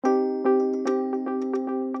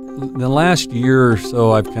the last year or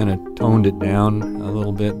so, I've kind of toned it down a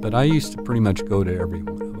little bit, but I used to pretty much go to every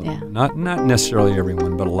one of them. Yeah. Not necessarily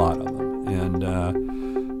everyone, but a lot of them. And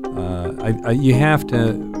you have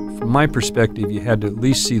to, from my perspective, you had to at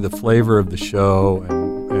least see the flavor of the show,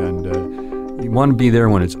 and you want to be there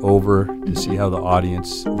when it's over to see how the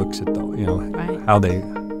audience looks at Right.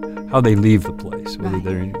 how they leave the place, whether Right.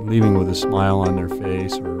 they're leaving with a smile on their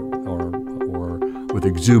face or with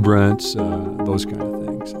exuberance, those kind of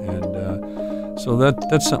things. And so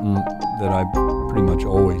that's something that I've pretty much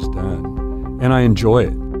always done, and I enjoy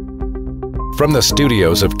it. From the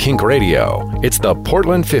studios of Kink Radio, it's the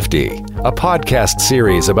Portland 50, a podcast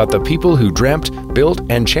series about the people who dreamt, built,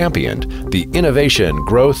 and championed the innovation,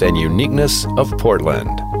 growth, and uniqueness of Portland.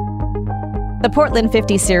 The Portland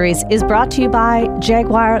 50 series is brought to you by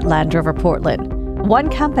Jaguar Land Rover Portland. One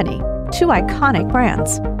company, two iconic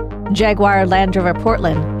brands. Jaguar Land Rover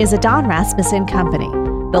Portland is a Don Rasmussen company,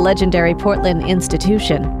 the legendary Portland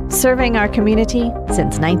institution, serving our community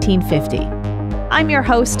since 1950. I'm your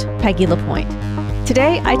host, Peggy LaPointe.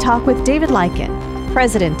 Today, I talk with David Leiken,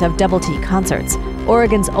 president of Double T Concerts,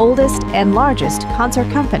 Oregon's oldest and largest concert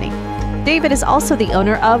company. David is also the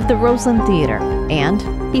owner of the Roseland Theater, and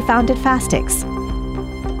he founded FastTix.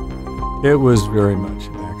 It was very much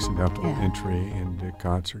an accidental entry into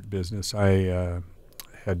concert business. I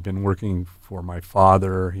had been working for my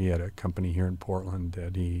father. He had a company here in Portland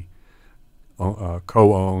that he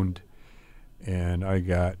co-owned, and I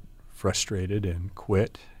got frustrated and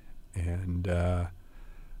quit. And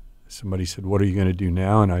somebody said, "What are you going to do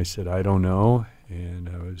now?" And I said, "I don't know." And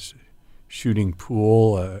I was shooting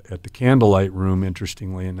pool at the Candlelight Room,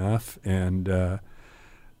 interestingly enough, and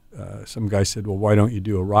some guy said, "Well, why don't you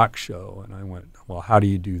do a rock show?" And I went, "Well, how do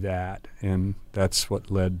you do that?" And that's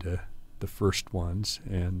what led to the first ones,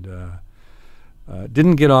 and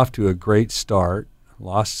didn't get off to a great start.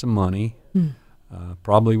 Lost some money.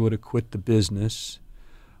 Probably would have quit the business,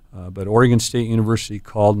 but Oregon State University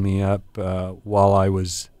called me up while I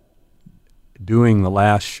was doing the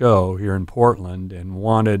last show here in Portland and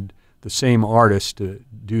wanted the same artist to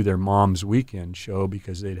do their mom's weekend show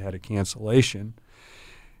because they'd had a cancellation.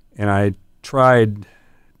 And I tried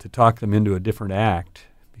to talk them into a different act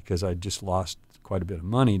because I'd just lost quite a bit of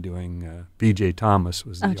money doing B.J. Thomas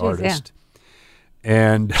was the artist. Yeah.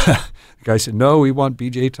 And the guy said, "No, we want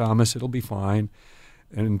B.J. Thomas. It'll be fine.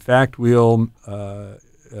 And in fact, we'll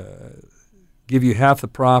give you half the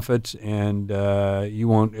profits, and you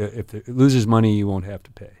won't. If it loses money, you won't have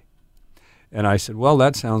to pay." And I said, "Well,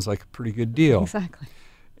 that sounds like a pretty good deal." Exactly.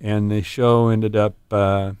 And the show ended up.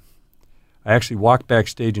 I actually walked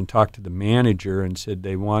backstage and talked to the manager and said,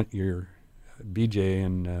 "They want your BJ,"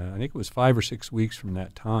 and I think it was 5 or 6 weeks from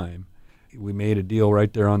that time. We made a deal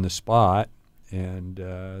right there on the spot, and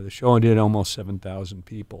the show did almost 7,000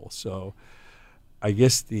 people. So I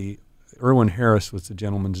guess Irwin Harris was the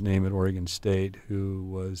gentleman's name at Oregon State, who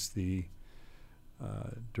was the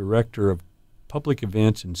director of public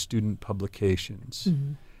events and student publications.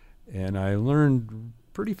 Mm-hmm. And I learned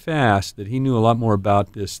pretty fast that he knew a lot more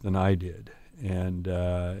about this than I did. And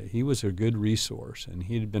he was a good resource, and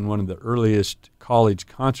he had been one of the earliest college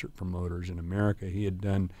concert promoters in America. He had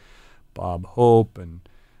done Bob Hope and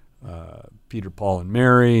Peter, Paul, and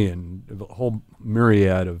Mary, and a whole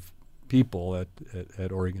myriad of people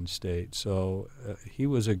at Oregon State. So he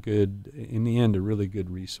was in the end, a really good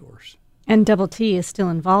resource. And Double T is still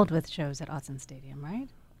involved with shows at Autzen Stadium, right?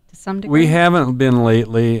 To some degree? We haven't been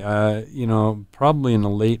lately. Probably in the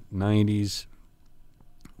late 90s,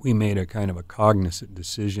 we made a kind of a cognizant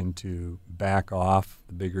decision to back off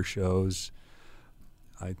the bigger shows.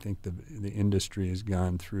 I think the industry has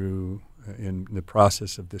gone through, in the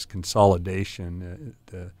process of this consolidation,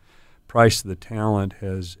 the price of the talent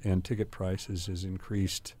and ticket prices has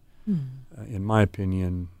increased, in my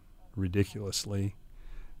opinion, ridiculously.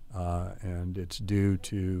 And it's due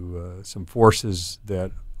to some forces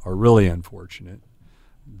that are really unfortunate,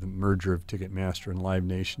 the merger of Ticketmaster and Live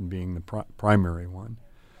Nation being the primary one.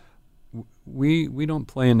 We don't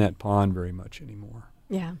play in that pond very much anymore.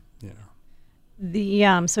 Yeah. Yeah.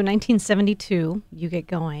 So 1972, you get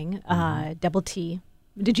going. Double T.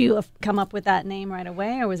 Did you come up with that name right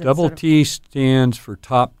away, or was it Double T stands for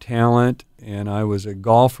top talent, and I was a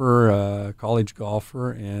golfer, college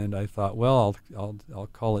golfer, and I thought, well, I'll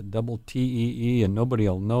call it Double TEE, and nobody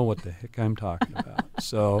will know what the heck I'm talking about.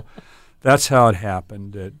 So that's how it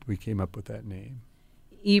happened that we came up with that name.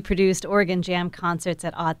 You produced Oregon Jam concerts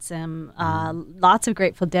at Autzen, lots of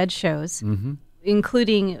Grateful Dead shows,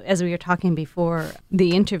 including, as we were talking before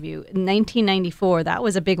the interview, in 1994. That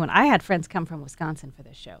was a big one. I had friends come from Wisconsin for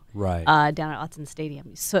this show, right? Down at Autzen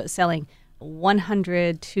Stadium, selling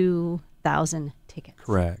 102,000 tickets.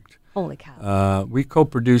 Correct. Holy cow. We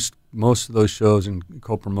co-produced most of those shows and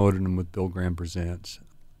co-promoted them with Bill Graham Presents.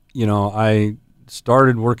 You know, I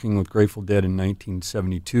started working with Grateful Dead in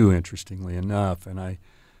 1972, interestingly enough, and I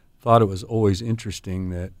thought it was always interesting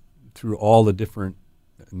that through all the different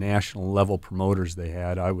national level promoters they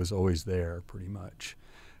had, I was always there pretty much.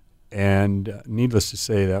 And needless to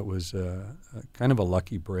say, that was kind of a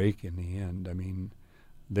lucky break in the end. I mean,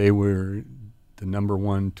 they were the number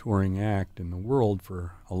one touring act in the world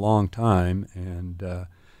for a long time, and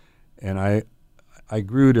I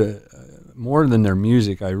grew to, more than their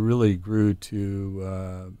music, I really grew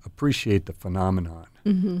to appreciate the phenomenon,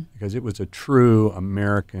 because it was a true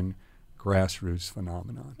American grassroots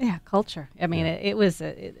phenomenon. Yeah, culture. I mean, it was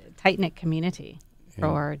a tight-knit community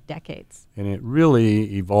for decades. And it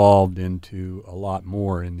really evolved into a lot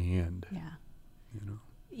more in the end. Yeah. You know.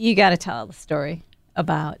 You got to tell the story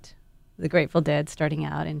about the Grateful Dead starting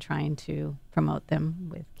out and trying to promote them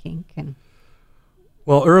with kink and...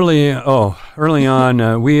 Well, early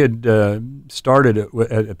on, we had started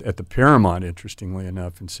at the Paramount, interestingly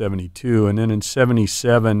enough, in '72, and then in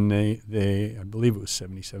 '77, they I believe it was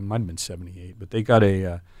 '77, might have been '78, but they got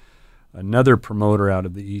another promoter out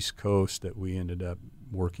of the East Coast that we ended up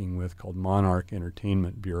working with called Monarch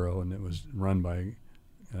Entertainment Bureau, and it was run by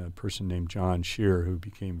a person named John Shear, who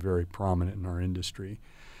became very prominent in our industry.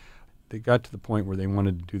 They got to the point where they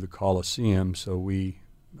wanted to do the Coliseum, so we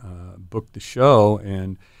booked the show,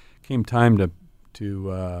 and came time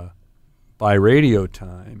to buy radio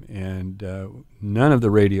time, and none of the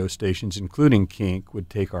radio stations, including Kink, would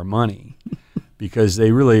take our money because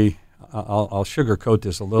they really, I'll sugarcoat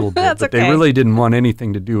this a little bit, but okay. They really didn't want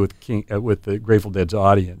anything to do with Kink, with the Grateful Dead's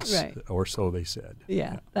audience, right. Or so they said.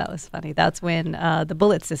 Yeah, that was funny. That's when the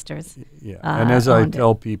Bullet Sisters. Yeah, and as I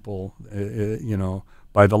tell people, it.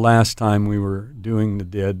 By the last time we were doing the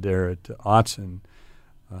Dead there at Autzen,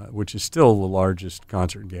 which is still the largest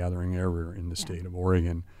concert gathering ever in the state of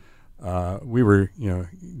Oregon, we were,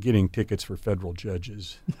 getting tickets for federal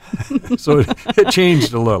judges. So it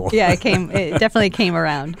changed a little. Yeah, it definitely came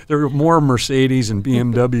around. There were more Mercedes and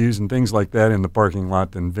BMWs and things like that in the parking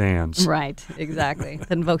lot than vans. Right, exactly,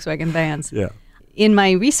 than Volkswagen vans. Yeah. In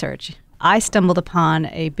my research, I stumbled upon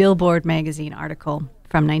a Billboard magazine article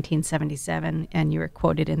from 1977, and you were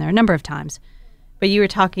quoted in there a number of times. But you were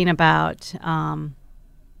talking about...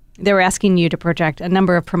 they were asking you to project, a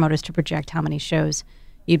number of promoters to project how many shows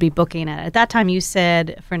you'd be booking at. At that time, you said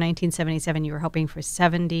for 1977 you were hoping for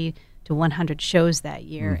 70 to 100 shows that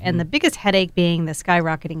year, and the biggest headache being the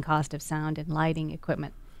skyrocketing cost of sound and lighting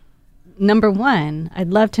equipment. Number one,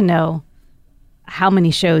 I'd love to know how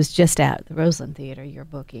many shows just at the Roseland Theater you're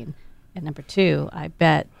booking. And number two, I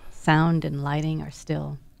bet sound and lighting are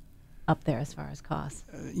still up there as far as costs.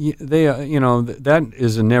 That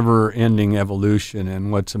is a never-ending evolution,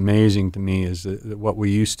 and what's amazing to me is that what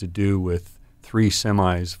we used to do with 3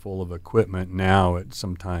 semis full of equipment, now it's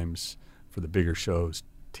sometimes, for the bigger shows,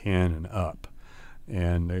 10 and up.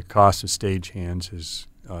 And the cost of stagehands has,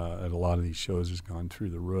 at a lot of these shows, has gone through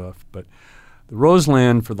the roof. But the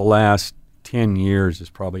Roseland, for the last 10 years, has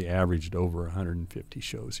probably averaged over 150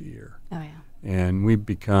 shows a year. Oh, yeah. And we've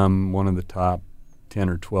become one of the top 10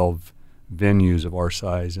 or 12 venues of our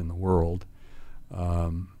size in the world. I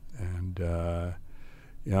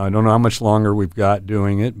don't know how much longer we've got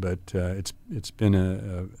doing it, but it's been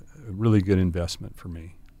a really good investment for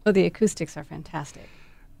me. Well, the acoustics are fantastic.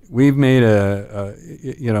 We've made a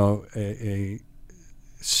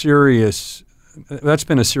serious, that's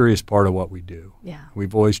been a serious part of what we do. Yeah.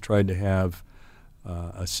 We've always tried to have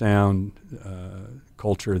a sound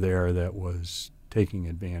culture there that was taking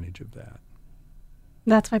advantage of that.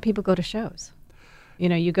 That's why people go to shows.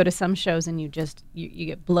 You go to some shows and you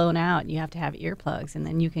get blown out. You have to have earplugs, and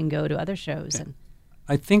then you can go to other shows. And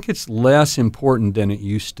I think it's less important than it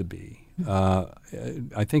used to be.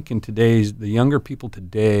 I think the younger people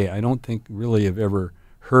today, I don't think really have ever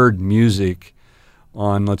heard music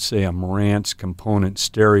on, let's say, a Marantz component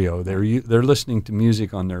stereo. They're listening to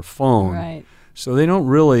music on their phone. Right. So they don't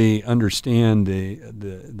really understand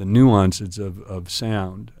the nuances of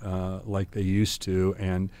sound like they used to,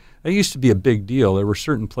 and that used to be a big deal. There were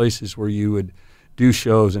certain places where you would do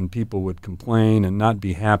shows and people would complain and not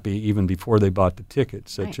be happy even before they bought the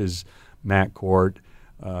tickets, such as Mac Court,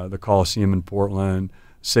 the Coliseum in Portland,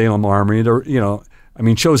 Salem Armory.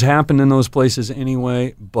 Shows happened in those places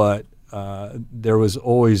anyway, but there was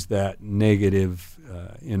always that negative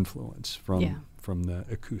influence from the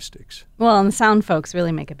acoustics. Well, and the sound folks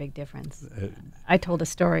really make a big difference. I told a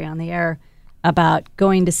story on the air about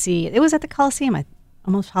going to see, it was at the Coliseum, I'm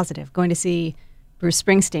almost positive, going to see Bruce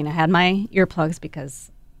Springsteen. I had my earplugs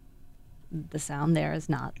because the sound there is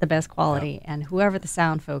not the best quality. Yeah. And whoever the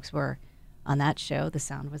sound folks were on that show, the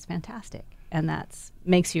sound was fantastic. And that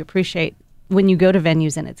makes you appreciate when you go to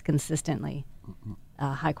venues and it's consistently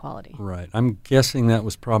high quality. Right. I'm guessing that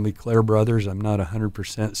was probably Clare Brothers. I'm not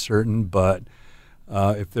 100% certain, but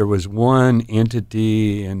if there was one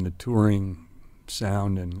entity in the touring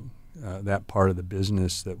sound and that part of the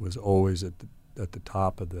business that was always at the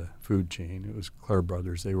top of the food chain, it was Clare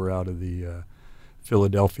Brothers. They were out of the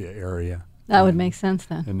Philadelphia area. That would make sense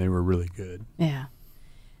then. And they were really good. Yeah.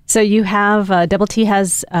 So you have, Double T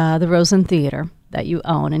has the Roseland Theater that you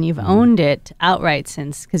own, and you've owned it outright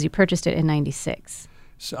since, because you purchased it in 96.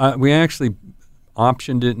 So we actually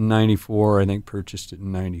optioned it in 94, I think purchased it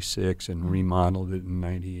in 96, and remodeled it in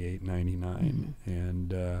 98, 99.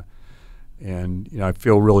 And you know, I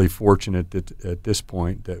feel really fortunate that at this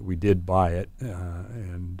point that we did buy it,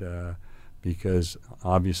 because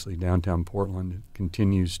obviously downtown Portland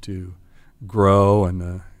continues to grow, and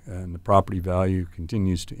the property value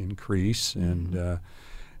continues to increase. And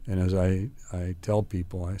as I tell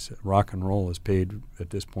people, I said rock and roll is paid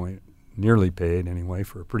at this point, nearly paid anyway,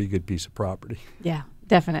 for a pretty good piece of property. Yeah,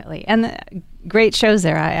 definitely. And great shows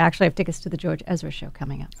there. I actually have tickets to the George Ezra show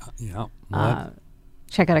coming up. Yeah. Well,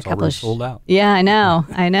 check out a couple of sold out. Yeah, I know.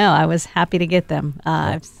 I was happy to get them.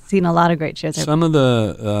 I've seen a lot of great shows. Some of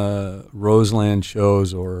the Roseland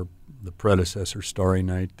shows or the predecessor Starry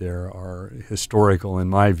Night there are historical in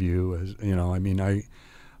my view. As you know, I mean,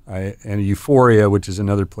 and Euphoria, which is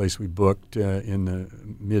another place we booked in the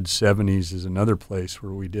mid '70s, is another place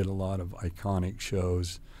where we did a lot of iconic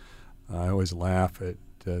shows. I always laugh at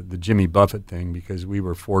the Jimmy Buffett thing because we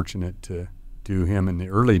were fortunate to do him in the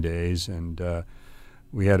early days, and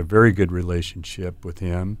we had a very good relationship with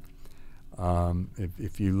him.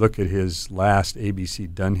 If you look at his last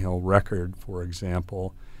ABC Dunhill record, for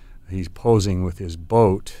example, he's posing with his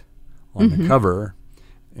boat on the cover,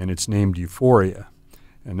 and it's named Euphoria.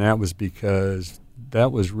 And that was because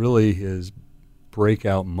that was really his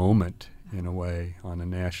breakout moment, in a way, on a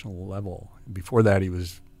national level. Before that, he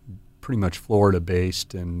was pretty much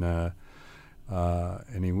Florida-based, and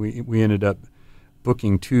we ended up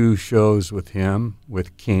booking 2 shows with him,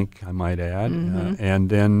 with Kink, I might add. And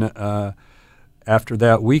then after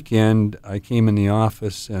that weekend, I came in the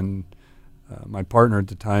office, and my partner at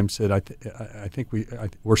the time said, I think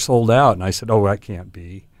we're sold out. And I said, oh, that can't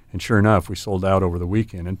be. And sure enough, we sold out over the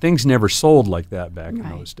weekend. And things never sold like that back in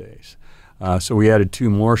those days. So we added 2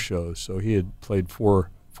 more shows. So he had played four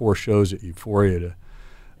shows at Euphoria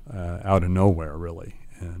out of nowhere, really.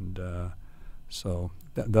 And so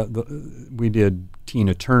we did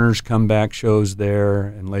Tina Turner's comeback shows there,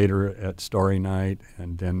 and later at Starry Night,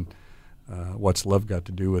 and then What's Love Got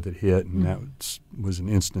to Do with It hit, and that was an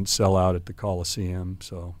instant sellout at the Coliseum.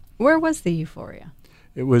 So where was the Euphoria?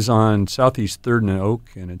 It was on Southeast 3rd and Oak,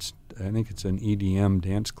 and I think it's an EDM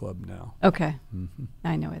dance club now. Okay.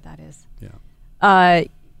 I know where that is. Yeah.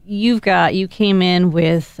 You came in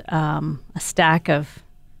with a stack of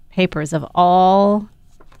papers of all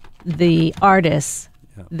the artists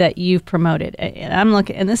that you've promoted. And I'm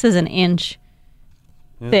looking, and this is an inch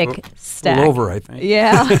thick stack. All over, I think.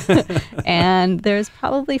 Yeah. And there's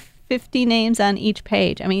probably 50 names on each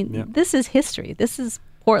page. I mean, this is history. This is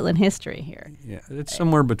Portland history here. Yeah, it's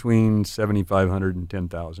somewhere between 7,500 and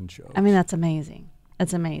 10,000 shows. I mean, that's amazing.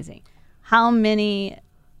 That's amazing. How many?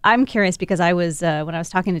 I'm curious because I was when I was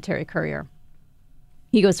talking to Terry Courier,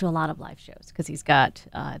 he goes to a lot of live shows because he's got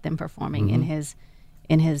them performing in his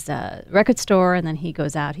record store, and then he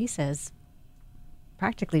goes out. He says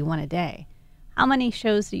practically one a day. How many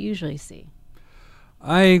shows do you usually see?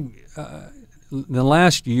 The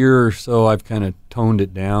last year or so, I've kind of toned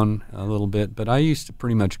it down a little bit, but I used to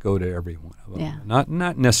pretty much go to every one of them. Yeah. Not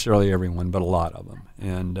necessarily everyone, but a lot of them.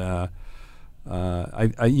 And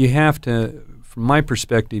you have to, from my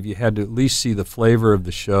perspective, you had to at least see the flavor of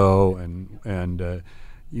the show, and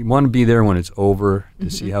you want to be there when it's over to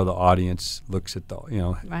see how the audience looks at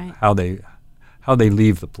how they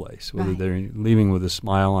leave the place, whether they're leaving with a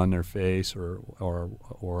smile on their face or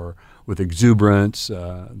with exuberance,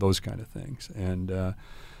 those kind of things. And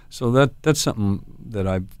so that's something that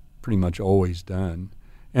I've pretty much always done,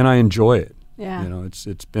 and I enjoy it. Yeah. You know,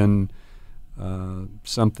 it's been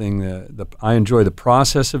something that I enjoy the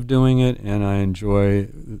process of doing it, and I enjoy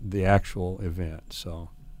the actual event. So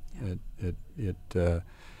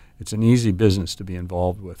it's an easy business to be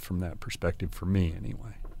involved with from that perspective, for me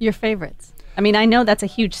anyway. Your favorites? I mean, I know that's a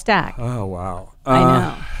huge stack. Oh, wow. I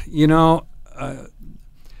know. You know,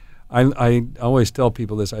 I always tell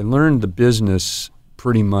people this. I learned the business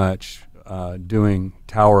pretty much doing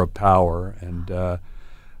Tower of Power, and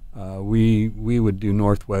we would do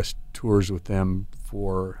Northwest tours with them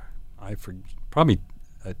for probably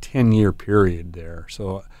a 10-year period there.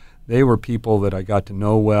 So they were people that I got to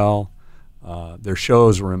know well. Their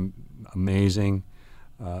shows were amazing.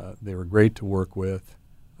 They were great to work with.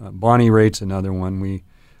 Bonnie Raitt's another one.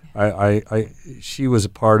 She was a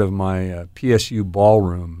part of my PSU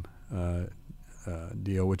ballroom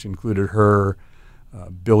deal, which included her,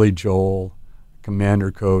 Billy Joel,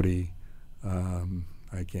 Commander Cody.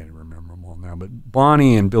 I can't remember them all now, but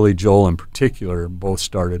Bonnie and Billy Joel in particular both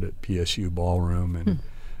started at PSU ballroom,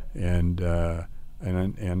 and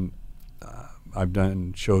I've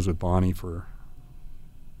done shows with Bonnie for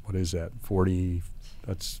what is that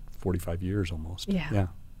 45 years almost. Yeah.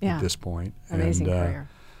 At this point. Amazing career.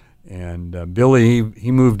 And Billy,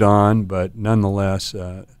 he moved on, but nonetheless,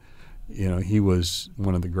 he was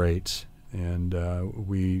one of the greats, and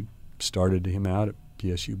we started him out at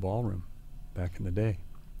PSU Ballroom back in the day.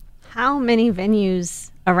 How many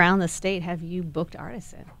venues around the state have you booked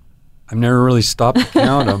artists in? I've never really stopped to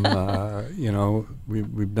count them.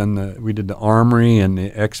 We did the Armory and the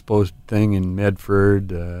Expo thing in Medford,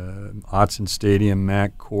 Autzen Stadium,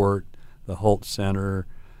 Mack Court, the Holt Center,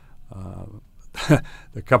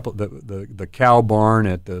 the Cow Barn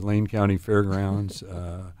at the Lane County Fairgrounds,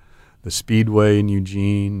 the Speedway in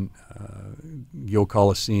Eugene, Gill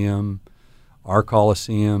Coliseum, our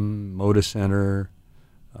Coliseum, Moda Center.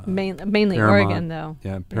 Mainly Paramount. Oregon, though.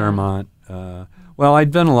 Yeah, Paramount. Well,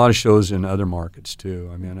 I'd done a lot of shows in other markets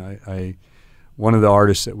too. I mean, one of the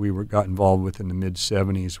artists that we got involved with in the mid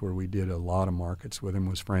 '70s, where we did a lot of markets with him,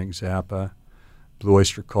 was Frank Zappa, Blue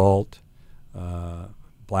Oyster Cult,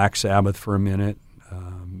 Black Sabbath for a minute.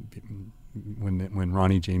 When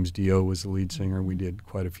Ronnie James Dio was the lead singer, we did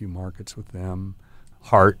quite a few markets with them.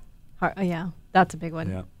 Heart. Yeah, that's a big one.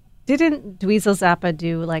 Yeah. Didn't Dweezil Zappa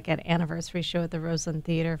do like an anniversary show at the Roseland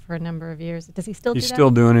Theater for a number of years? Does he still do that? He's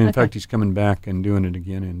still doing it. In fact, he's coming back and doing it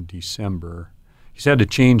again in December. He's had to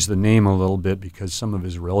change the name a little bit because some of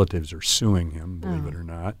his relatives are suing him, believe it or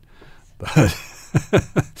not. But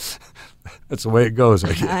that's the way it goes,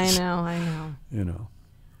 I guess. I know. You know.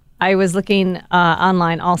 I was looking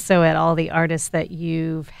online also at all the artists that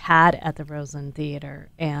you've had at the Roseland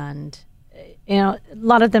Theater, and a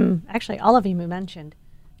lot of them, actually all of them you mentioned,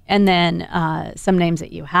 and then some names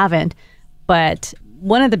that you haven't. But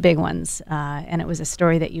one of the big ones, and it was a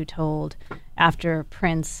story that you told after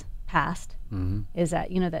Prince passed, is that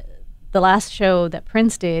that the last show that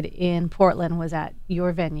Prince did in Portland was at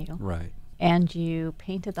your venue, right? And you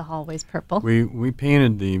painted the hallways purple. We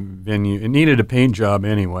painted the venue. It needed a paint job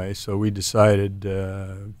anyway, so we decided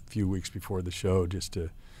a few weeks before the show just to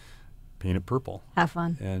paint it purple. Have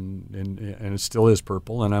fun. And it still is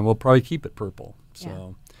purple, and I will probably keep it purple.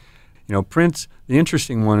 So, Prince, the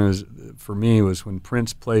interesting one for me was when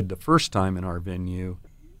Prince played the first time in our venue,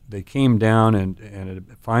 they came down and it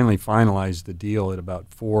finally finalized the deal at about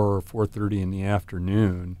 4:30 in the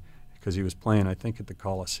afternoon, because he was playing, I think, at the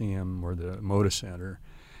Coliseum or the Moda Center,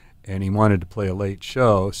 and he wanted to play a late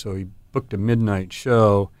show, so he booked a midnight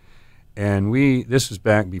show, and this was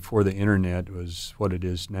back before the internet was what it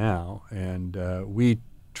is now, and we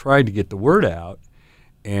tried to get the word out,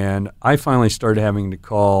 and I finally started having to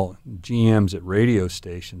call GMs at radio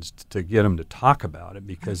stations to get them to talk about it,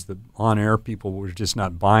 because the on-air people were just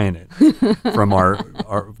not buying it from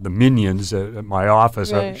the minions at my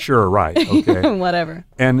office. Right. Sure, right, okay. Whatever.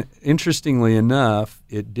 And interestingly enough,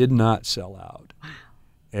 it did not sell out. Wow.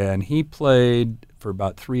 And he played for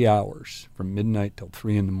about 3 hours, from midnight till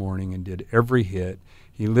 3 in the morning, and did every hit.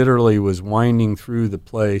 He literally was winding through the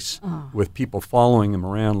place with people following him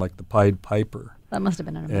around like the Pied Piper. That must have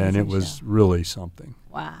been an amazing And it was show. really something.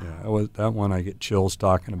 Wow. Yeah, that one I get chills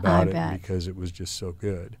talking about it bet. because it was just so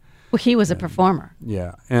good. Well, he was a performer.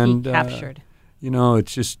 Yeah, and he captured.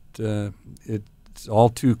 It's just it's all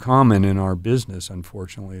too common in our business,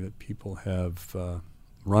 unfortunately, that people have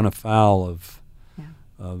run afoul of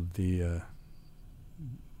the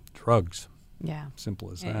drugs. Yeah.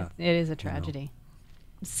 Simple as that. It is a tragedy.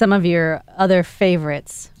 Some of your other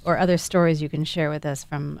favorites or other stories you can share with us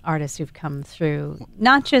from artists who've come through,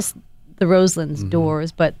 not just the Roseland's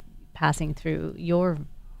doors, but passing through your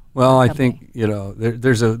Well, I company. think,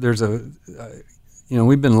 there's a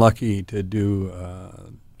we've been lucky to do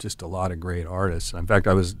just a lot of great artists. In fact,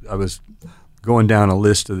 I was going down a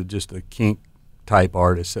list of just the kink type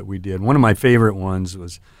artists that we did. One of my favorite ones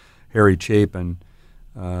was Harry Chapin.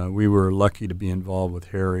 We were lucky to be involved with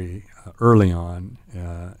Harry early on,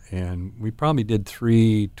 and we probably did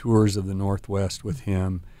 3 tours of the Northwest with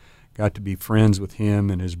him, got to be friends with him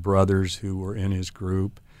and his brothers who were in his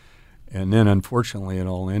group, And then, unfortunately, it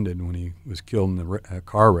all ended when he was killed in the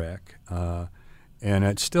car wreck. And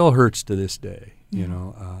it still hurts to this day, you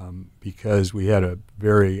know, because we had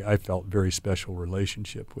I felt, very special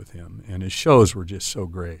relationship with him. And his shows were just so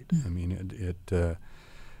great. I mean,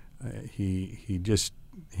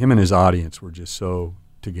 him and his audience were just so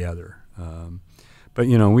together. But,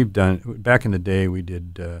 you know, back in the day, we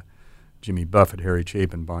did Jimmy Buffett, Harry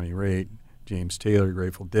Chapin, Bonnie Raitt, James Taylor,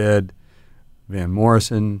 Grateful Dead, Van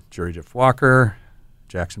Morrison, Jerry Jeff Walker,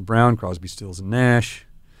 Jackson Browne, Crosby, Stills and Nash,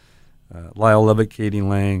 Lyle Lovett, Katie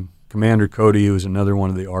Lang, Commander Cody, who was another one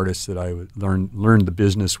of the artists that I learned the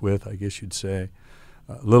business with, I guess you'd say.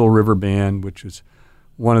 Little River Band, which was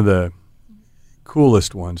one of the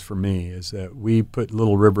coolest ones for me, is that we put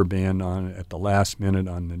Little River Band on at the last minute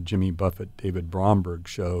on the Jimmy Buffett, David Bromberg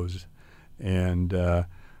shows, and I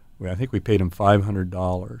think we paid them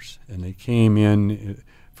 $500, and they came in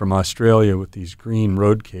from Australia with these green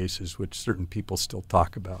road cases, which certain people still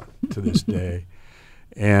talk about to this day.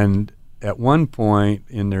 And at one point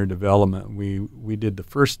in their development, we did the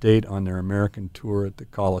first date on their American tour at the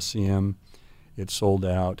Coliseum. It sold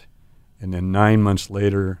out. And then 9 months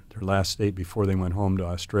later, their last date before they went home to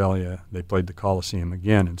Australia, they played the Coliseum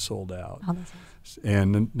again and sold out. Oh, that's awesome.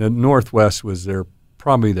 And the Northwest was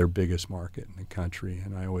probably their biggest market in the country.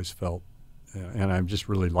 And I always felt, and I just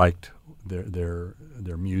really liked their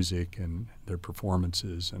music and their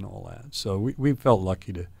performances and all that. So we felt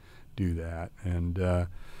lucky to do that. And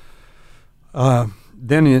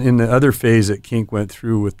then in the other phase that Kink went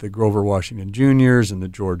through with the Grover Washington Juniors and the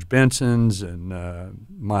George Bensons and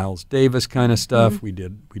Miles Davis kind of stuff, we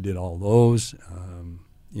did all those.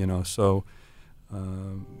 You know, so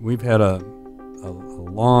we've had a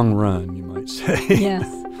long run, you might say. Yes.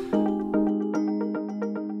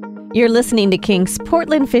 You're listening to Kink's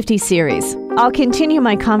Portland 50 series. I'll continue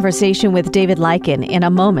my conversation with David Leiken in a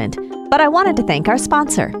moment, but I wanted to thank our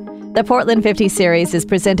sponsor. The Portland 50 series is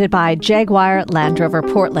presented by Jaguar Land Rover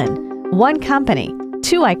Portland. One company,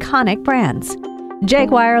 two iconic brands.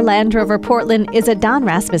 Jaguar Land Rover Portland is a Don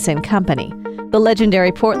Rasmussen company, the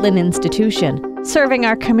legendary Portland institution, serving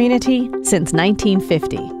our community since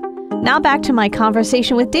 1950. Now back to my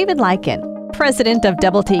conversation with David Leiken, president of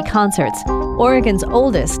Double T Concerts, Oregon's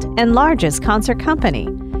oldest and largest concert company.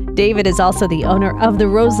 David is also the owner of the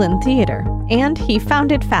Roseland Theater, and he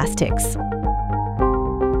founded FastTix.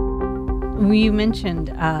 You mentioned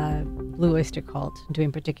Blue Oyster Cult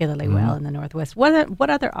doing particularly well in the Northwest. What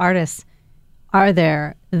other artists are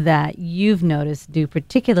there that you've noticed do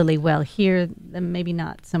particularly well here, and maybe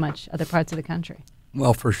not so much other parts of the country?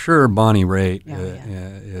 Well, for sure, Bonnie Raitt.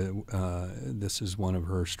 This is one of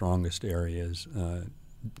her strongest areas.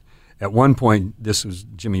 At one point, this was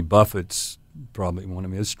Jimmy Buffett's probably one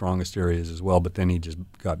of his strongest areas as well, but then he just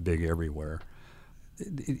got big everywhere.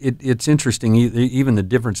 It's interesting, even the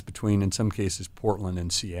difference between, in some cases, Portland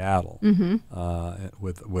and Seattle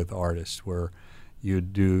with artists, where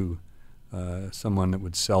you'd do someone that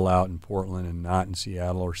would sell out in Portland and not in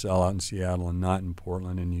Seattle, or sell out in Seattle and not in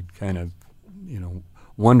Portland, and you'd kind of,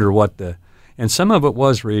 wonder and some of it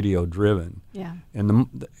was radio driven. Yeah.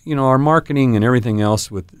 And our marketing and everything else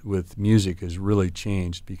with music has really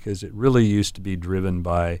changed, because it really used to be driven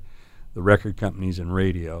by the record companies and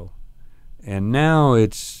radio. And now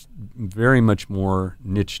it's very much more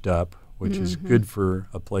niched up, which is good for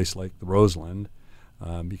a place like the Roseland,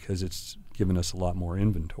 because it's given us a lot more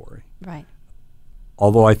inventory. Right.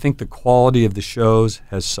 Although I think the quality of the shows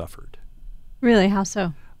has suffered. Really? How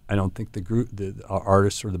so? I don't think the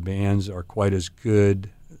artists or the bands are quite as good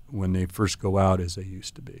when they first go out as they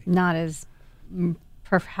used to be. Not as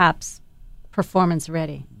perhaps performance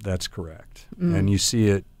ready. That's correct. And you see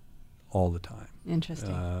it all the time.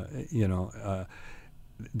 Interesting.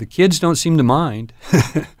 The kids don't seem to mind,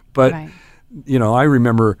 but I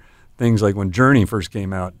remember things like when Journey first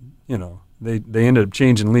came out. They ended up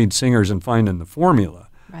changing lead singers and finding the formula,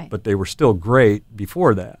 but they were still great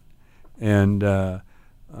before that. And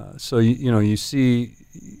so you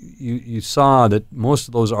saw that most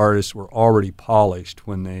of those artists were already polished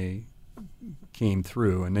when they came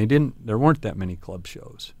through, and there weren't that many club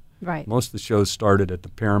shows. Right. Most of the shows started at the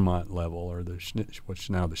Paramount level, or what's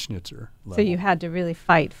now the Schnitzer level. So you had to really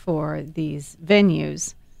fight for these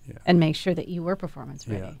venues and make sure that you were performance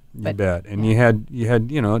ready. Yeah, you bet. And you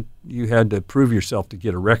had to prove yourself to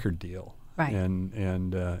get a record deal. Right.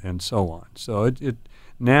 And so on. So it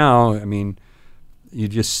now, I mean, you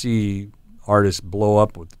just see artists blow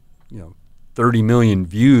up with 30 million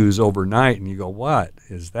views overnight, and you go, what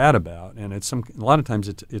is that about? And a lot of times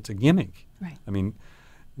it's a gimmick. Right. I mean,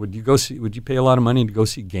 would you pay a lot of money to go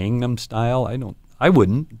see Gangnam Style? I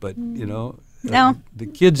wouldn't, but No. The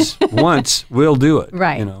kids once will do it.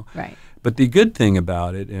 Right, you know. right. But the good thing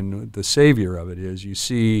about it, and the savior of it, is you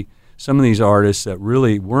see some of these artists that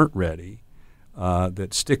really weren't ready,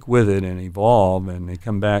 that stick with it and evolve, and they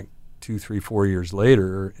come back 2, 3, 4 years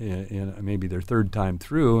later, in maybe their third time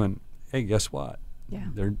through, and hey, guess what? Yeah.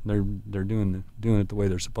 They're doing it the way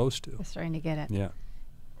they're supposed to. They're starting to get it. Yeah.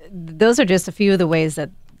 Those are just a few of the ways that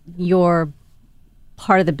your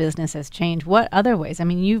part of the business has changed. What other ways? I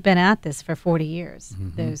mean, you've been at this for 40 years.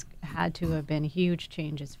 Mm-hmm. There's had to have been huge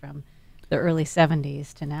changes from the early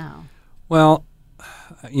 70s to now. Well,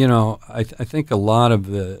 you know, I think a lot of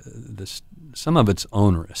some of it's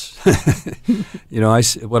onerous. You know,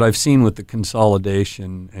 what I've seen with the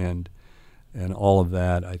consolidation and all of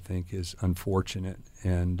that, I think, is unfortunate.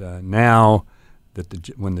 And now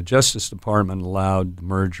that when the Justice Department allowed the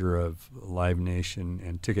merger of Live Nation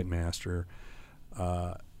and Ticketmaster,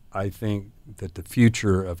 I think that the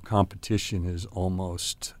future of competition is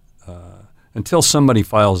almost, until somebody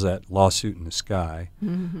files that lawsuit in the sky,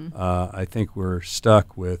 Mm-hmm. I think we're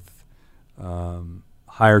stuck with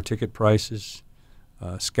higher ticket prices,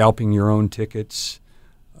 scalping your own tickets,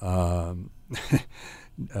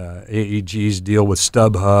 AEG's deal with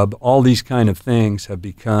StubHub. All these kind of things have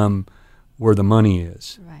become where the money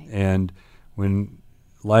is. Right. And when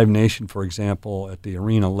Live Nation, for example, at the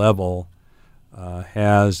arena level,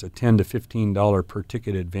 has a $10 to $15 per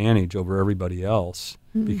ticket advantage over everybody else,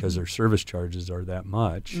 mm-hmm. because their service charges are that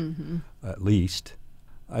much, mm-hmm. at least,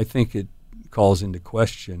 I think it calls into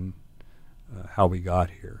question how we got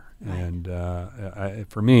here. Right. And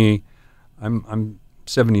for me, I'm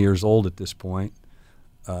 70 years old at this point.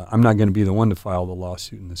 I'm not going to be the one to file the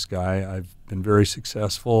lawsuit in the sky. I've been very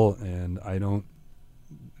successful, and I don't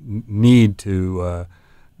need to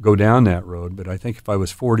go down that road. But I think if I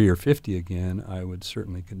was 40 or 50 again, I would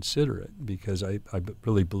certainly consider it, because I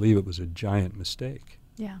really believe it was a giant mistake.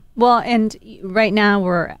 Yeah. Well, and right now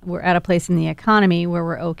we're at a place in the economy where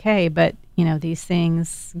we're okay, but you know, these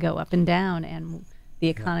things go up and down, and the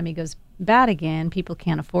economy goes bad again. People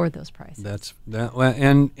can't afford those prices.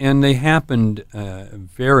 And they happened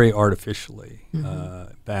very artificially,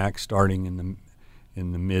 mm-hmm. back starting in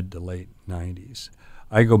the mid to late 90s.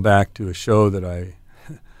 I go back to a show that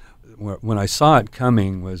when I saw it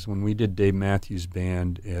coming was when we did Dave Matthews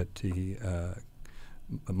Band at the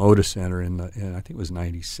Moda Center and I think it was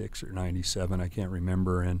 96 or 97, I can't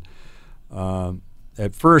remember. And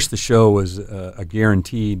at first the show was a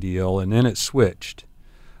guarantee deal, and then it switched.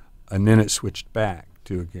 And then it switched back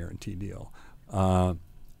to a guarantee deal.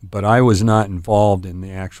 But I was not involved in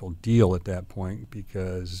the actual deal at that point,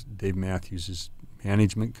 because Dave Matthews'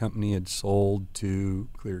 management company had sold to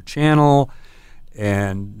Clear Channel,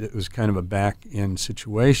 and it was kind of a back-end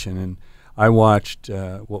situation. And I watched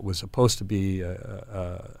what was supposed to be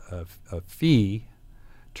a fee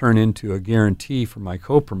turn into a guarantee for my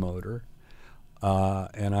co-promoter,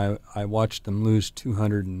 and I watched them lose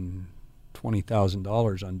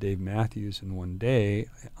 $220,000 on Dave Matthews in one day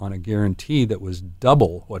on a guarantee that was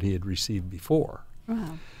double what he had received before.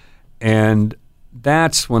 Wow. And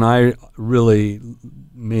that's when I really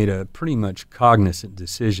made a pretty much cognizant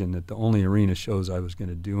decision that the only arena shows I was going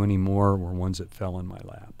to do anymore were ones that fell in my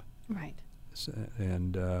lap. Right.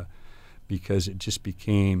 And because it just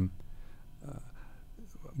became,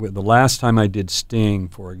 the last time I did Sting,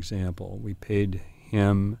 for example, we paid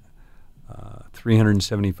him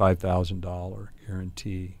 $375,000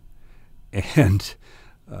 guarantee, and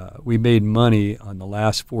we made money on the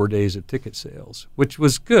last 4 days of ticket sales, which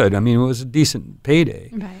was good. I mean, it was a decent payday.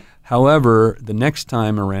 Right. However, the next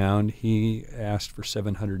time around, he asked for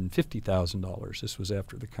 $750,000. This was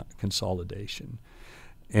after the consolidation,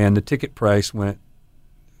 and the ticket price went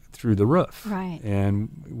through the roof. Right.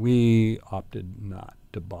 And we opted not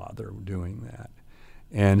to bother doing that.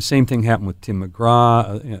 And same thing happened with Tim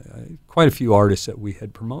McGraw, quite a few artists that we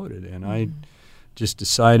had promoted. And I just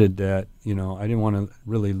decided that, you know, I didn't want to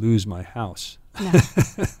really lose my house. No,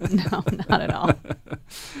 no, not at all.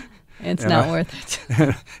 It's not worth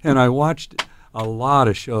it. And I watched a lot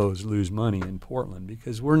of shows lose money in Portland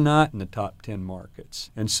because we're not in the top 10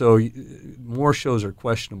 markets. And so more shows are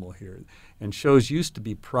questionable here. And shows used to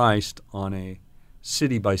be priced on a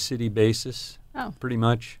city-by-city basis, pretty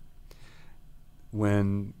much.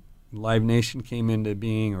 When Live Nation came into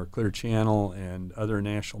being, or Clear Channel and other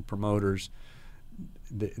national promoters,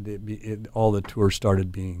 all the tours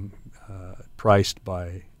started being priced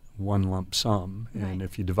by one lump sum. Right. And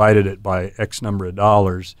if you divided it by X number of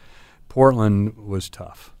dollars, Portland was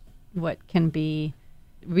tough. What can be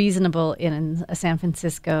reasonable in a San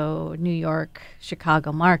Francisco, New York,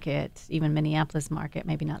 Chicago market, even Minneapolis market,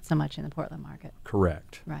 maybe not so much in the Portland market.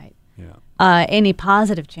 Correct. Right. Yeah. Any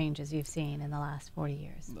positive changes you've seen in the last 40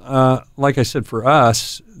 years? Like I said, for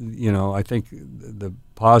us, I think the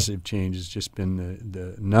positive change has just been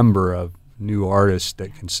the number of new artists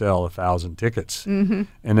that can sell 1,000 tickets, and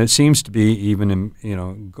it seems to be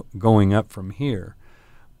even going up from here.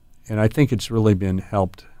 And I think it's really been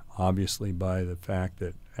helped, obviously, by the fact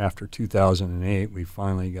that after 2008, we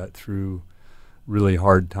finally got through really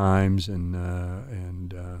hard times,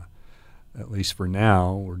 and at least for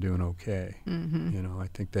now, we're doing okay. I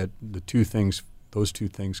think that those two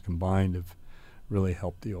things combined have really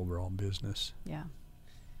helped the overall business. Yeah.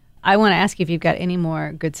 I want to ask you if you've got any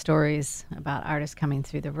more good stories about artists coming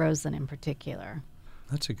through the Roseland in particular.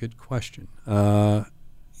 That's a good question. I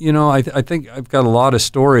think I've got a lot of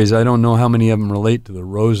stories. I don't know how many of them relate to the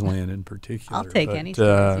Roseland in particular. I'll take any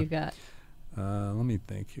stories you've got. Let me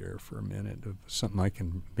think here for a minute of something I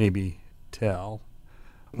can maybe tell.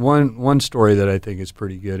 One story that I think is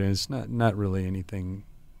pretty good, and it's not really anything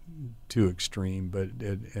too extreme, but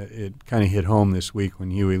it kind of hit home this week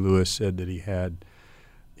when Huey Lewis said that he had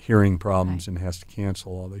hearing problems and has to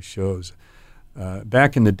cancel all these shows.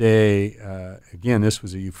 Back in the day, again, this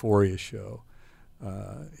was a Euphoria show.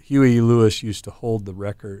 Huey Lewis used to hold the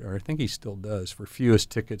record, or I think he still does, for fewest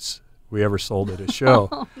tickets we ever sold at a show,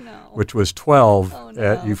 which was 12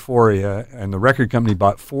 at Euphoria, and the record company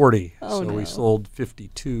bought 40, we sold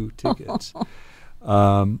 52 tickets.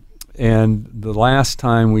 And the last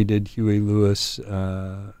time we did Huey Lewis,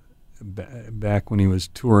 back when he was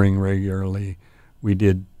touring regularly, we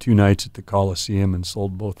did 2 nights at the Coliseum and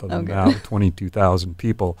sold both of them out, 22,000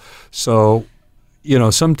 people. So,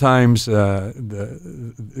 sometimes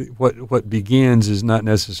what begins is not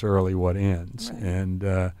necessarily what ends,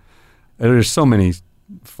 and there's so many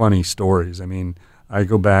funny stories. I mean, I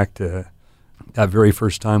go back to that very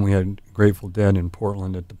first time we had Grateful Dead in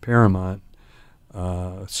Portland at the Paramount.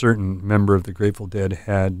 A certain member of the Grateful Dead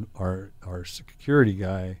had our security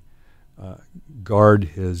guy guard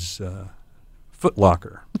his foot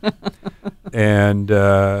locker and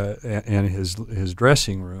his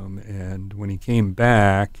dressing room. And when he came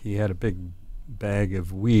back, he had a big bag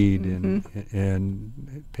of weed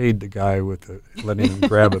and paid the guy with letting him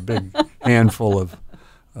grab a big handful of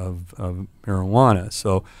marijuana.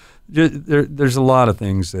 So there's a lot of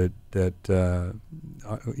things that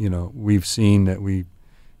we've seen that we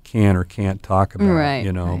can or can't talk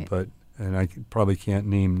about, but I probably can't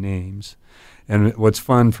name names. And what's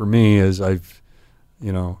fun for me is I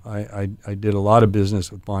did a lot of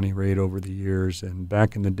business with Bonnie Raitt over the years, and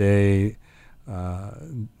back in the day,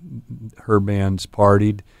 her band's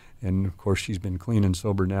partied, and of course she's been clean and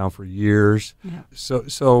sober now for years. Yeah.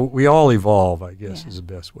 So we all evolve, I guess, is the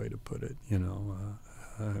best way to put it.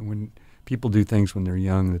 When people do things when they're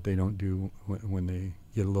young that they don't do when they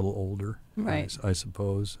get a little older, right? I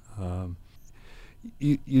suppose. What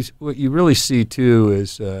you really see too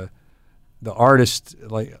is the artist.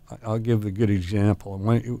 Like, I'll give a good example.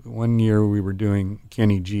 One year we were doing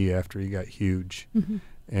Kenny G after he got huge,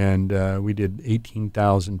 and we did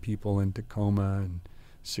 18,000 people in Tacoma and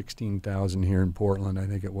 16,000 here in Portland, I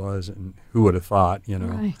think it was. And who would have thought,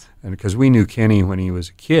 Right. And because we knew Kenny when he was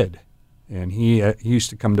a kid. And he used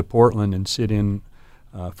to come to Portland and sit in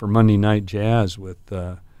for Monday Night Jazz with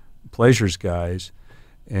Pleasure's guys.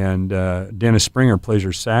 And Dennis Springer,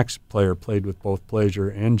 Pleasure's sax player, played with both Pleasure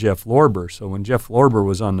and Jeff Lorber. So when Jeff Lorber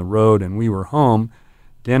was on the road and we were home,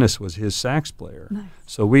 Dennis was his sax player. Nice.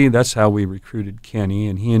 So that's how we recruited Kenny,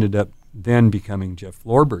 and he ended up then becoming Jeff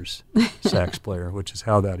Lorber's sax player, which is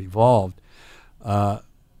how that evolved.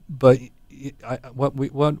 But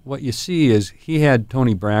what you see is he had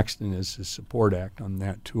Tony Braxton as his support act on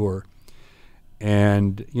that tour,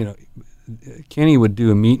 and Kenny would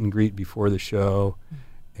do a meet and greet before the show,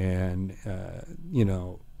 and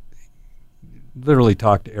literally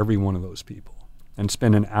talk to every one of those people and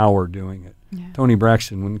spend an hour doing it. Yeah. Tony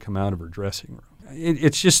Braxton wouldn't come out of her dressing room.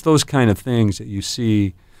 It's just those kind of things that you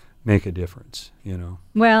see make a difference,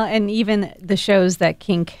 Well, and even the shows that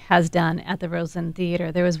Kink has done at the Roseland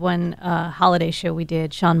Theater. There was one holiday show we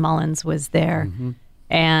did. Sean Mullins was there,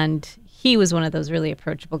 and he was one of those really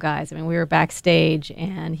approachable guys. I mean, we were backstage,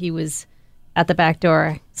 and he was at the back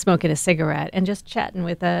door smoking a cigarette and just chatting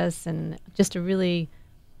with us, and just a really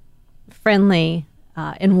friendly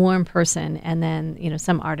and warm person. And then,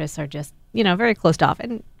 some artists are just, very closed off.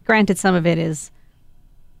 And granted, some of it is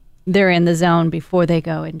they're in the zone before they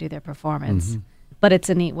go and do their performance. But it's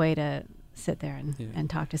a neat way to sit there and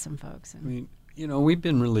talk to some folks. I mean, we've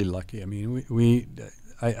been really lucky. I mean,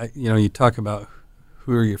 you talk about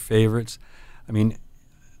who are your favorites. I mean,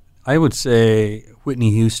 I would say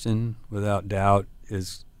Whitney Houston, without doubt,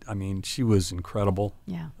 is I mean, she was incredible.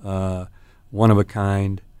 Yeah. One of a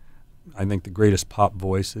kind. I think the greatest pop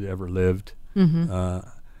voice that ever lived. Mm-hmm.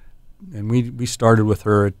 And we started with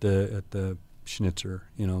her at the Schnitzer,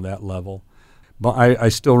 that level. But I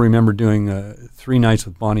still remember doing 3 nights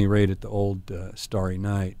with Bonnie Raitt at the old Starry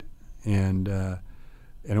Night, and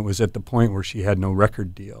it was at the point where she had no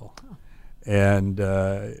record deal. Oh. And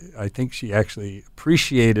I think she actually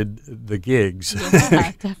appreciated the gigs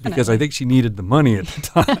because I think she needed the money at the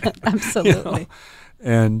time. Absolutely.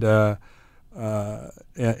 And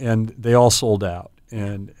they all sold out.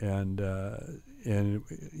 And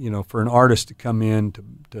for an artist to come in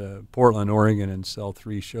to Portland, Oregon, and sell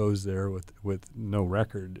 3 shows there with no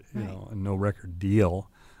record, and no record deal,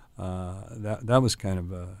 that was kind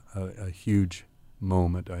of a huge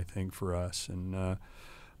moment, I think, for us. And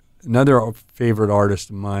another favorite artist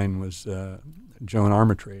of mine was Joan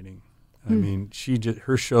Armatrading. I mean,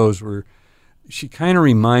 her shows were. She kind of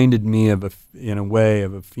reminded me in a way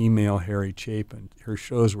of a female Harry Chapin. Her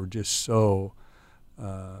shows were just so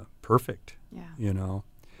perfect. Yeah.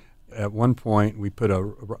 At one point, we put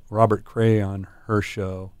a Robert Cray on her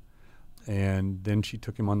show, and then she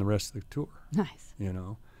took him on the rest of the tour. Nice.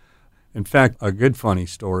 In fact, a good funny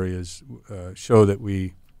story is a show that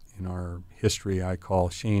we, in our history, I call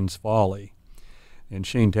Shane's Folly. And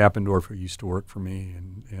Shane Tappendorfer used to work for me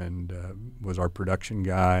and was our production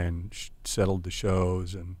guy and settled the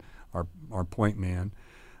shows and our point man.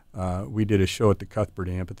 We did a show at the Cuthbert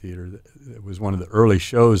Amphitheater. It was one of the early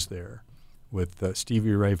shows there with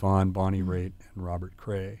Stevie Ray Vaughan, Bonnie Raitt, and Robert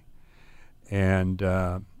Cray. And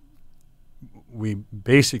we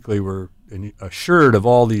basically were assured of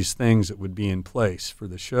all these things that would be in place for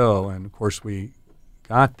the show. And, of course, we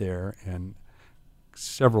got there, and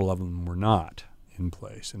several of them were not in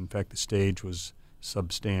place. In fact, the stage was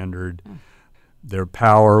substandard. Their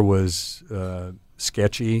power was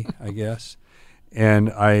sketchy, I guess. And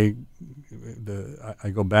I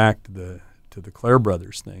go back to the Clare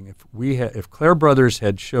Brothers thing. If Clare Brothers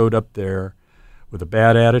had showed up there with a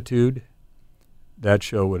bad attitude, that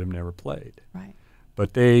show would have never played. Right.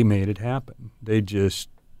 But they made it happen. They just,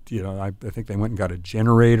 I think they went and got a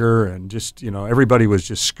generator and just, everybody was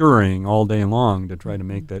just scurrying all day long to try to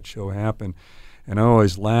make that show happen. And I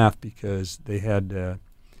always laugh because they had,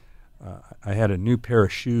 I had a new pair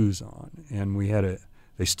of shoes on, and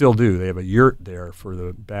they still do. They have a yurt there for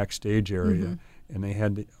the backstage area, and they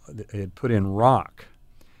had put in rock,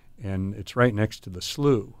 and it's right next to the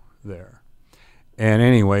slough there. And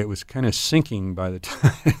anyway, it was kind of sinking by the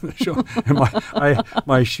time the show. And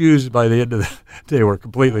my shoes by the end of the day were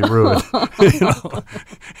completely ruined.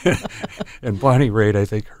 And Bonnie Raitt, I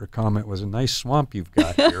think her comment was, "A nice swamp you've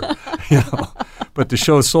got here." But the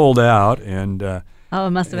show sold out, and it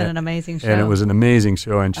must have been an amazing show. And it was an amazing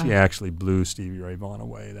show, and she actually blew Stevie Ray Vaughan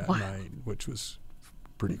away that night, which was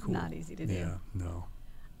pretty cool. Not easy to do. Yeah, no.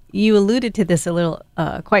 You alluded to this a little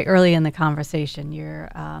quite early in the conversation. You're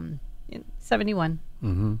 71,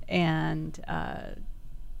 and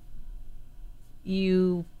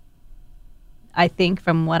you, I think,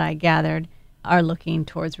 from what I gathered, are looking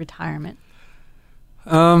towards retirement.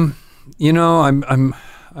 I'm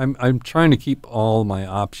trying to keep all my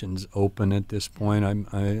options open at this point.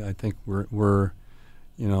 I think we're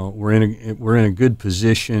in a good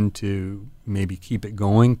position to maybe keep it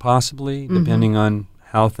going, possibly, depending on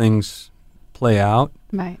how things play out.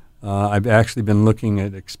 Right. I've actually been looking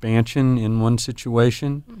at expansion in one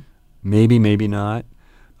situation, maybe not.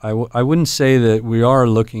 I wouldn't say that we are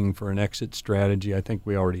looking for an exit strategy. I think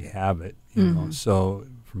we already have it. So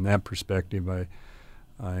from that perspective,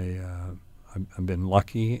 I've been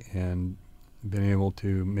lucky and been able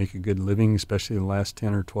to make a good living, especially the last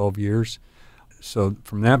 10 or 12 years. So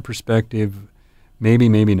from that perspective,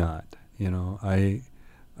 maybe not.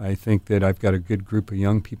 I think that I've got a good group of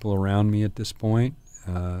young people around me at this point.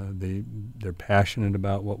 They're passionate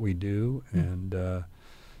about what we do, and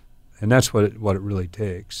that's what it really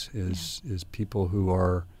takes is people who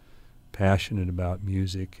are passionate about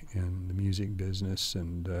music and the music business.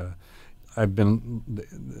 And I've been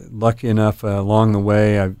lucky enough along the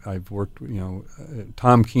way. I've worked.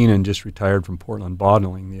 Tom Keenan just retired from Portland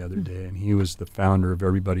Bottling the other day, and he was the founder of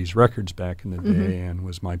Everybody's Records back in the day, and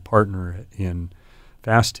was my partner in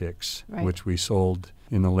FastTix, which we sold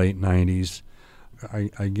in the late '90s.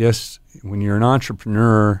 I guess when you're an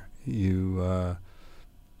entrepreneur, you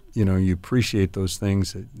appreciate those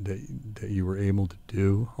things that you were able to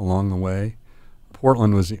do along the way.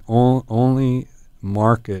 Portland was the only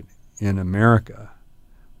market in America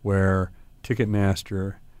where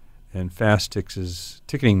Ticketmaster and FastTix's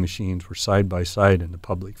ticketing machines were side by side in the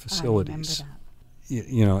public facilities. I remember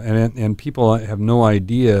and people have no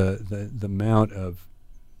idea the amount of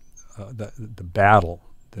the battle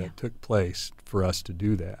that took place for us to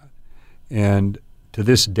do that. And to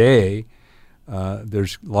this day,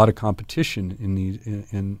 there's a lot of competition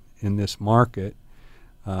in this market,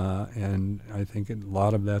 and I think a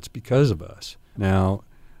lot of that's because of us. Now,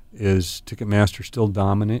 is Ticketmaster still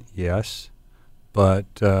dominant? Yes, but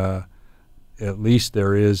at least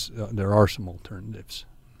there are some alternatives.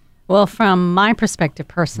 Well, from my perspective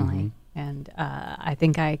personally, and I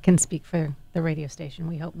think I can speak for the radio station,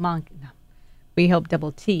 we hope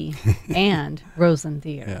Double T and Roseland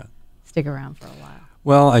Theater stick around for a while.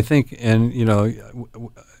 Well, I think, and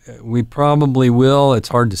we probably will. It's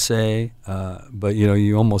hard to say, but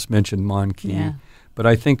you almost mentioned Monkey. Yeah. But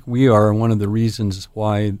I think we are one of the reasons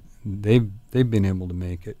why they've been able to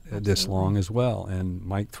make it this long as well, and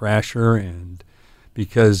Mike Thrasher, and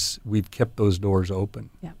because we've kept those doors open.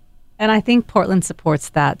 Yeah, and I think Portland supports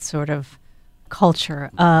that sort of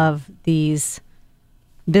culture of these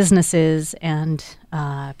businesses and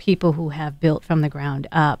people who have built from the ground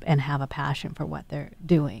up and have a passion for what they're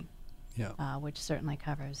doing. Yeah, which certainly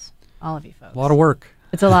covers all of you folks. A lot of work.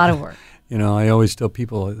 It's a lot of work. I always tell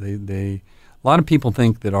people a lot of people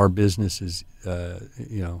think that our business is,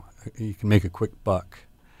 you can make a quick buck.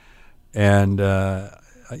 And, I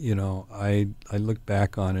look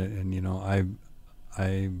back on it and,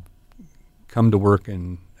 I come to work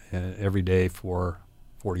every day for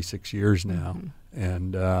 46 years now.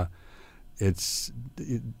 And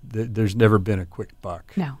there's never been a quick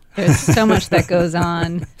buck. No, there's so much that goes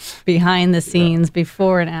on behind the scenes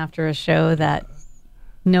before and after a show that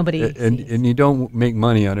nobody sees. And you don't make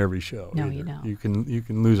money on every show. No, either. you don't. You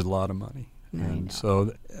can lose a lot of money. No, and you don't.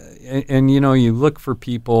 So, you look for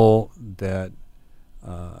people that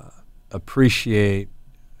appreciate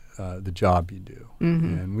the job you do.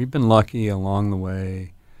 And we've been lucky along the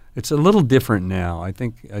way. It's a little different now. I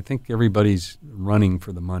think everybody's running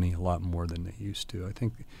for the money a lot more than they used to. I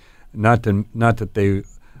think not that they.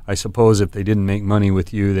 I suppose if they didn't make money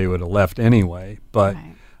with you, they would have left anyway. But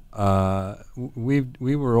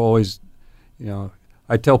we were always,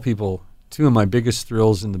 I tell people two of my biggest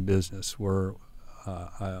thrills in the business were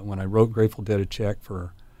when I wrote Grateful Dead a check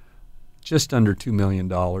for just under $2 million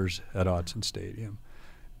at Autzen Stadium,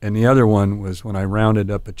 and the other one was when I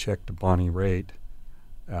rounded up a check to Bonnie Raitt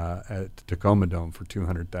at the Tacoma Dome for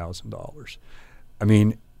 $200,000. I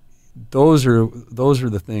mean, those are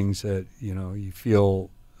the things that you feel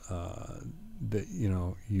that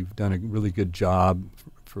you've done a really good job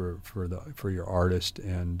for your artist,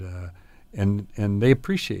 and they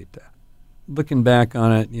appreciate that. Looking back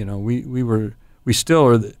on it, we still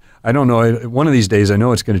are. I don't know. One of these days, I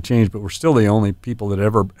know it's going to change, but we're still the only people that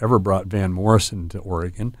ever brought Van Morrison to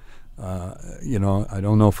Oregon. I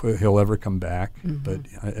don't know if he'll ever come back, but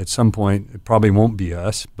at some point it probably won't be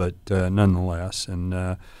us. But nonetheless,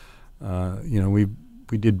 and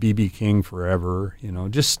we did B.B. King forever.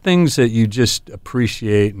 Just things that you just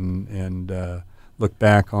appreciate and look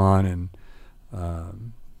back on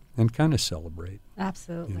and kind of celebrate.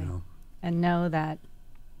 Absolutely, and know that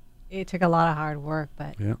it took a lot of hard work,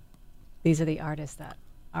 but these are the artists that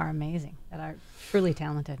are amazing, that are truly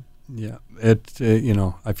talented. Yeah,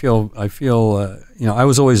 I feel I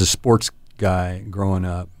was always a sports guy growing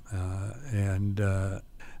up, and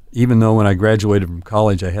even though when I graduated from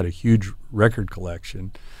college I had a huge record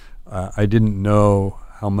collection, I didn't know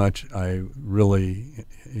how much I really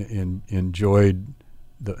enjoyed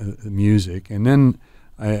the music. And then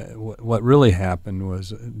what really happened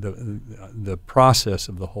was the process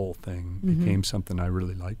of the whole thing became something I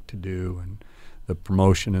really liked to do, and the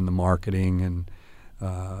promotion and the marketing, and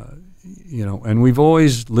and we've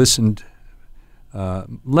always listened,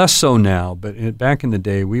 less so now, but back in the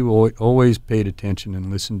day, we always paid attention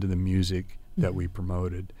and listened to the music that we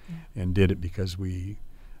promoted, and did it because we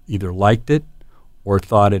either liked it or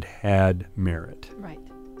thought it had merit. Right.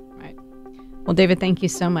 Well, David, thank you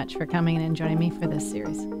so much for coming in and joining me for this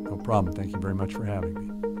series. No problem. Thank you very much for having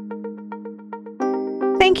me.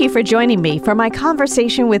 Thank you for joining me for my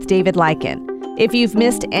conversation with David Leiken. If you've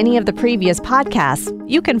missed any of the previous podcasts,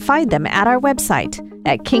 you can find them at our website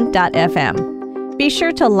at kink.fm. Be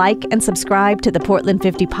sure to like and subscribe to the Portland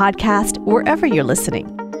 50 podcast wherever you're listening.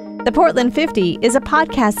 The Portland 50 is a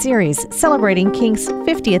podcast series celebrating Kink's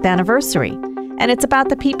 50th anniversary, and it's about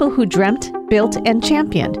the people who dreamt, built, and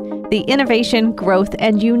championed the innovation, growth,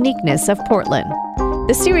 and uniqueness of Portland.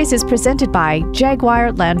 The series is presented by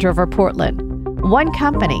Jaguar Land Rover Portland. One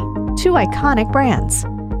company, two iconic brands.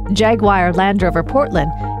 Jaguar Land Rover Portland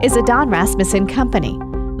is a Don Rasmussen company,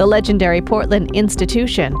 the legendary Portland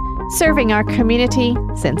institution, serving our community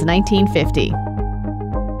since 1950.